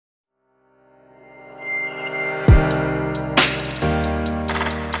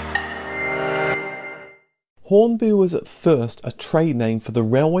Hornby was at first a trade name for the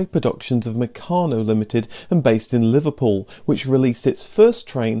railway productions of Meccano Limited and based in Liverpool, which released its first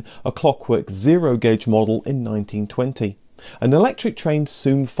train, a clockwork zero-gauge model, in 1920. An electric train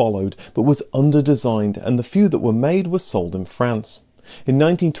soon followed, but was under-designed, and the few that were made were sold in France. In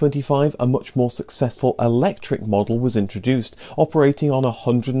 1925, a much more successful electric model was introduced, operating on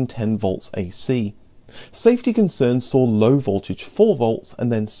 110 volts AC. Safety concerns saw low voltage 4 volts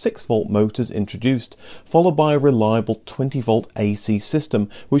and then 6 volt motors introduced, followed by a reliable 20 volt AC system,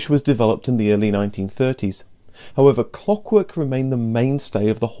 which was developed in the early 1930s. However, clockwork remained the mainstay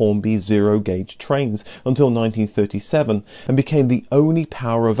of the Hornby zero-gauge trains until 1937 and became the only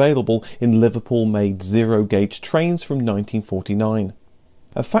power available in Liverpool-made zero-gauge trains from 1949.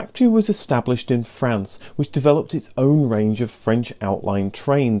 A factory was established in France which developed its own range of French outline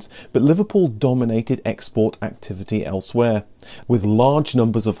trains, but Liverpool dominated export activity elsewhere, with large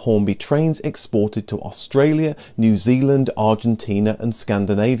numbers of Hornby trains exported to Australia, New Zealand, Argentina and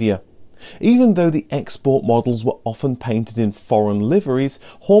Scandinavia. Even though the export models were often painted in foreign liveries,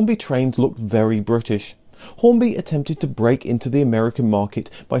 Hornby trains looked very British. Hornby attempted to break into the American market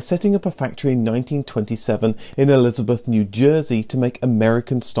by setting up a factory in 1927 in Elizabeth, New Jersey to make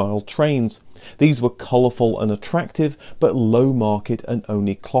American-style trains. These were colourful and attractive, but low market and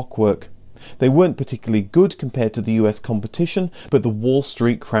only clockwork. They weren't particularly good compared to the US competition, but the Wall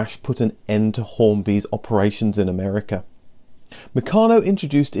Street crash put an end to Hornby's operations in America. Meccano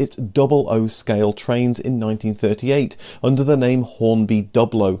introduced its 00 scale trains in 1938 under the name Hornby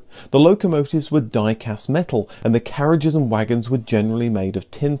 00. The locomotives were die-cast metal and the carriages and wagons were generally made of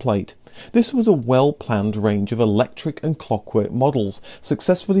tin plate. This was a well-planned range of electric and clockwork models,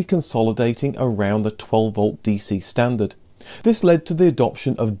 successfully consolidating around the 12 volt DC standard. This led to the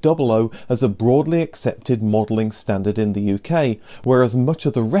adoption of 00 as a broadly accepted modelling standard in the UK, whereas much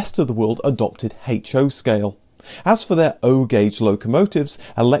of the rest of the world adopted HO scale. As for their O-gauge locomotives,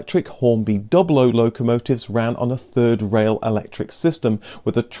 electric Hornby 00 locomotives ran on a third rail electric system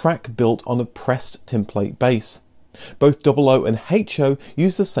with a track built on a pressed tinplate base. Both 00 and HO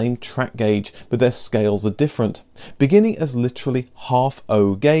use the same track gauge, but their scales are different. Beginning as literally half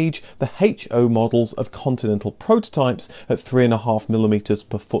O gauge, the HO models of Continental prototypes at 3.5mm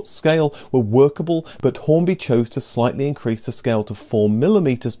per foot scale were workable, but Hornby chose to slightly increase the scale to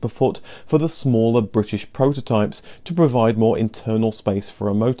 4mm per foot for the smaller British prototypes to provide more internal space for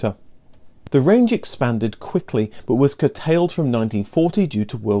a motor. The range expanded quickly, but was curtailed from 1940 due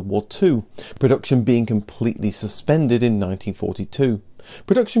to World War II, production being completely suspended in 1942.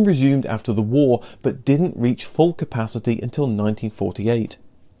 Production resumed after the war, but didn't reach full capacity until 1948.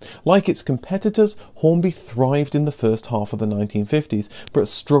 Like its competitors, Hornby thrived in the first half of the 1950s, but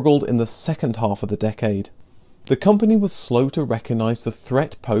struggled in the second half of the decade. The company was slow to recognise the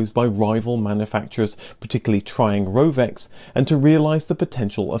threat posed by rival manufacturers, particularly trying Rovex, and to realise the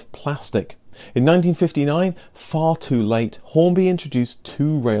potential of plastic. In 1959, far too late, Hornby introduced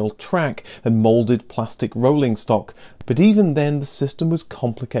two-rail track and moulded plastic rolling stock, but even then the system was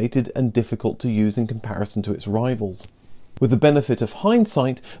complicated and difficult to use in comparison to its rivals. With the benefit of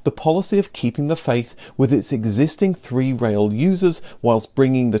hindsight, the policy of keeping the faith with its existing three-rail users whilst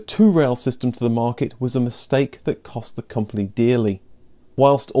bringing the two-rail system to the market was a mistake that cost the company dearly.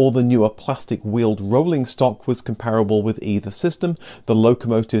 Whilst all the newer plastic-wheeled rolling stock was comparable with either system, the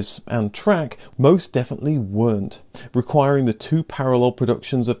locomotives and track most definitely weren't, requiring the two parallel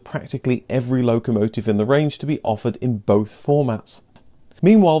productions of practically every locomotive in the range to be offered in both formats.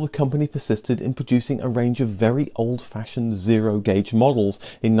 Meanwhile, the company persisted in producing a range of very old-fashioned zero-gauge models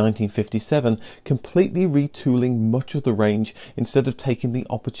in 1957, completely retooling much of the range instead of taking the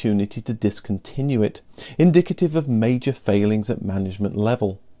opportunity to discontinue it, indicative of major failings at management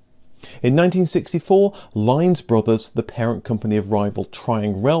level. In 1964, Lines Brothers, the parent company of rival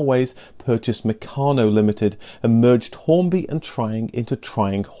Trying Railways, purchased Meccano Limited and merged Hornby and Trying into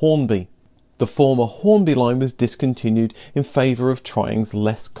Trying Hornby. The former Hornby line was discontinued in favour of Trying's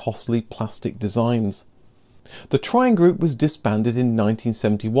less costly plastic designs. The Trying Group was disbanded in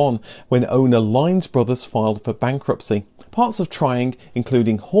 1971 when owner Lines Brothers filed for bankruptcy. Parts of Trying,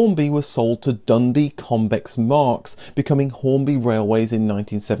 including Hornby, were sold to Dundee Convex Marks, becoming Hornby Railways in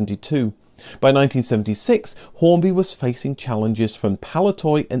 1972. By 1976, Hornby was facing challenges from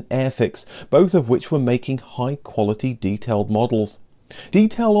Palitoy and Airfix, both of which were making high-quality detailed models.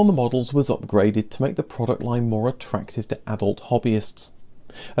 Detail on the models was upgraded to make the product line more attractive to adult hobbyists.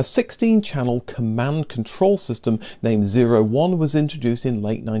 A 16-channel command control system named 01 was introduced in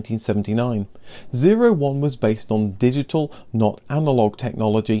late 1979. 01 was based on digital, not analog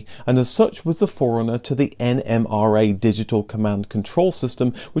technology, and as such was the forerunner to the NMRA digital command control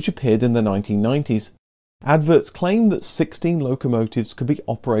system which appeared in the 1990s. Adverts claimed that 16 locomotives could be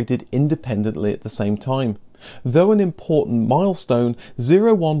operated independently at the same time. Though an important milestone,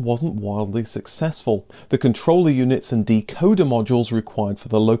 01 wasn't wildly successful. The controller units and decoder modules required for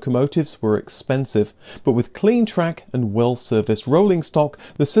the locomotives were expensive, but with clean track and well-serviced rolling stock,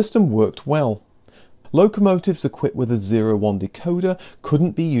 the system worked well. Locomotives equipped with a 01 decoder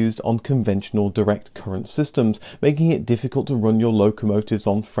couldn't be used on conventional direct current systems, making it difficult to run your locomotives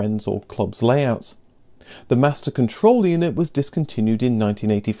on friends' or clubs' layouts. The master control unit was discontinued in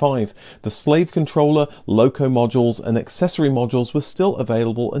 1985. The slave controller, loco modules and accessory modules were still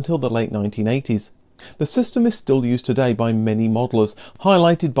available until the late 1980s. The system is still used today by many modelers,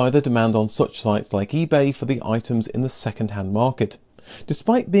 highlighted by the demand on such sites like eBay for the items in the second-hand market.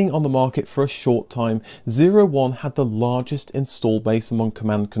 Despite being on the market for a short time, 01 had the largest install base among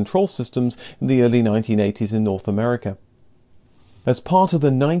command control systems in the early 1980s in North America. As part of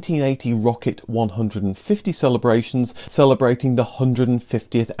the 1980 Rocket 150 celebrations, celebrating the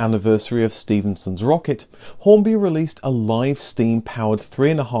 150th anniversary of Stephenson's rocket, Hornby released a live steam-powered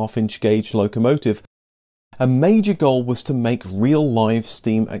 3.5-inch gauge locomotive. A major goal was to make real live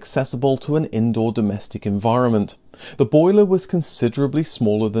steam accessible to an indoor domestic environment. The boiler was considerably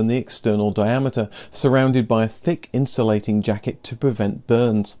smaller than the external diameter, surrounded by a thick insulating jacket to prevent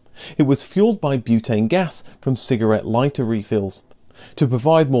burns. It was fueled by butane gas from cigarette lighter refills. To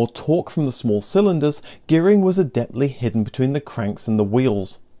provide more torque from the small cylinders, gearing was adeptly hidden between the cranks and the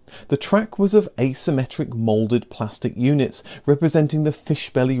wheels. The track was of asymmetric moulded plastic units representing the fish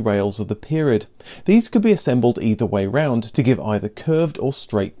belly rails of the period. These could be assembled either way round to give either curved or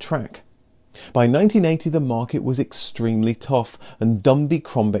straight track. By 1980 the market was extremely tough and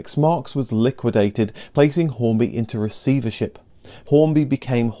Dumby-Crombeck's Marks was liquidated, placing Hornby into receivership. Hornby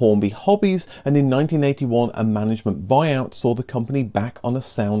became Hornby Hobbies, and in 1981 a management buyout saw the company back on a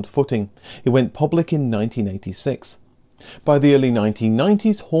sound footing. It went public in 1986. By the early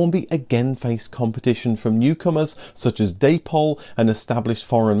 1990s, Hornby again faced competition from newcomers such as Daypol and established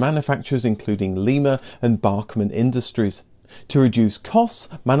foreign manufacturers including Lima and Bachmann Industries. To reduce costs,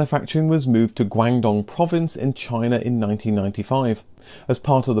 manufacturing was moved to Guangdong province in China in 1995. As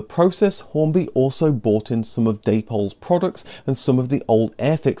part of the process, Hornby also bought in some of Daypol's products and some of the old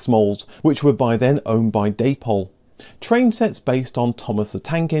Airfix molds, which were by then owned by Daypol. Train sets based on Thomas the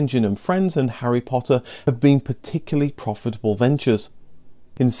Tank Engine and Friends and Harry Potter have been particularly profitable ventures.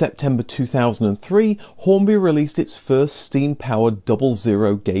 In September 2003, Hornby released its first steam-powered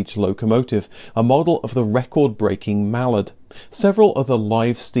 00 gauge locomotive, a model of the record-breaking Mallard. Several other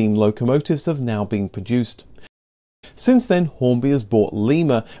live steam locomotives have now been produced. Since then, Hornby has bought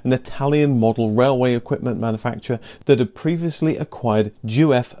Lima, an Italian model railway equipment manufacturer that had previously acquired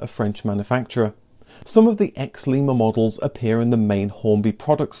Duef, a French manufacturer. Some of the ex-Lima models appear in the main Hornby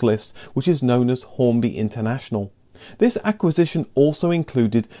products list, which is known as Hornby International. This acquisition also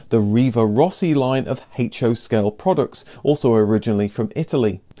included the Riva Rossi line of HO scale products, also originally from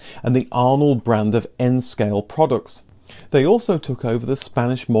Italy, and the Arnold brand of N scale products. They also took over the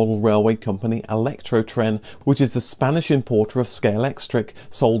Spanish model railway company Electrotren, which is the Spanish importer of scale extric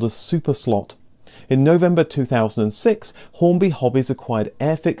sold as Superslot. In November 2006, Hornby Hobbies acquired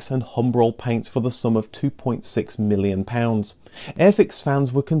Airfix and Humbrol paints for the sum of £2.6 million. Airfix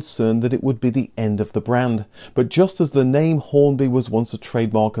fans were concerned that it would be the end of the brand, but just as the name Hornby was once a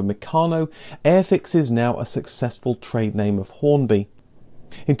trademark of Meccano, Airfix is now a successful trade name of Hornby.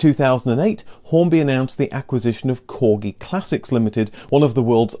 In 2008, Hornby announced the acquisition of Corgi Classics Limited, one of the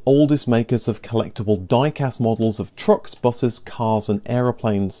world's oldest makers of collectible die-cast models of trucks, buses, cars and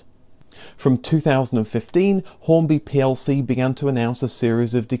aeroplanes. From 2015, Hornby plc began to announce a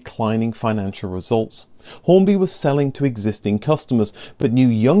series of declining financial results. Hornby was selling to existing customers, but new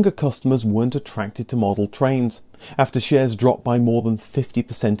younger customers weren't attracted to model trains. After shares dropped by more than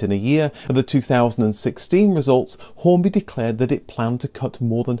 50% in a year, at the 2016 results, Hornby declared that it planned to cut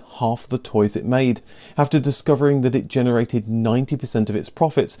more than half the toys it made, after discovering that it generated 90% of its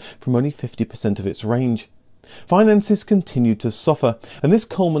profits from only 50% of its range. Finances continued to suffer, and this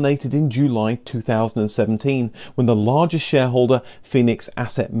culminated in July 2017 when the largest shareholder, Phoenix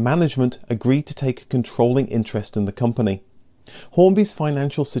Asset Management, agreed to take a controlling interest in the company. Hornby's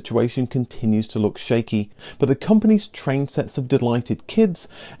financial situation continues to look shaky, but the company's train sets have delighted kids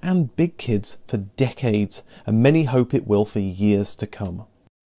and big kids for decades, and many hope it will for years to come.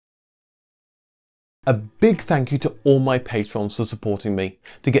 A big thank you to all my patrons for supporting me.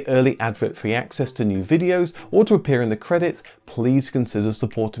 To get early advert-free access to new videos or to appear in the credits, please consider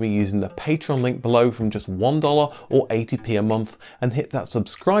supporting me using the Patreon link below from just $1 or 80p a month, and hit that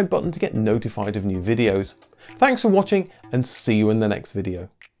subscribe button to get notified of new videos. Thanks for watching, and see you in the next video.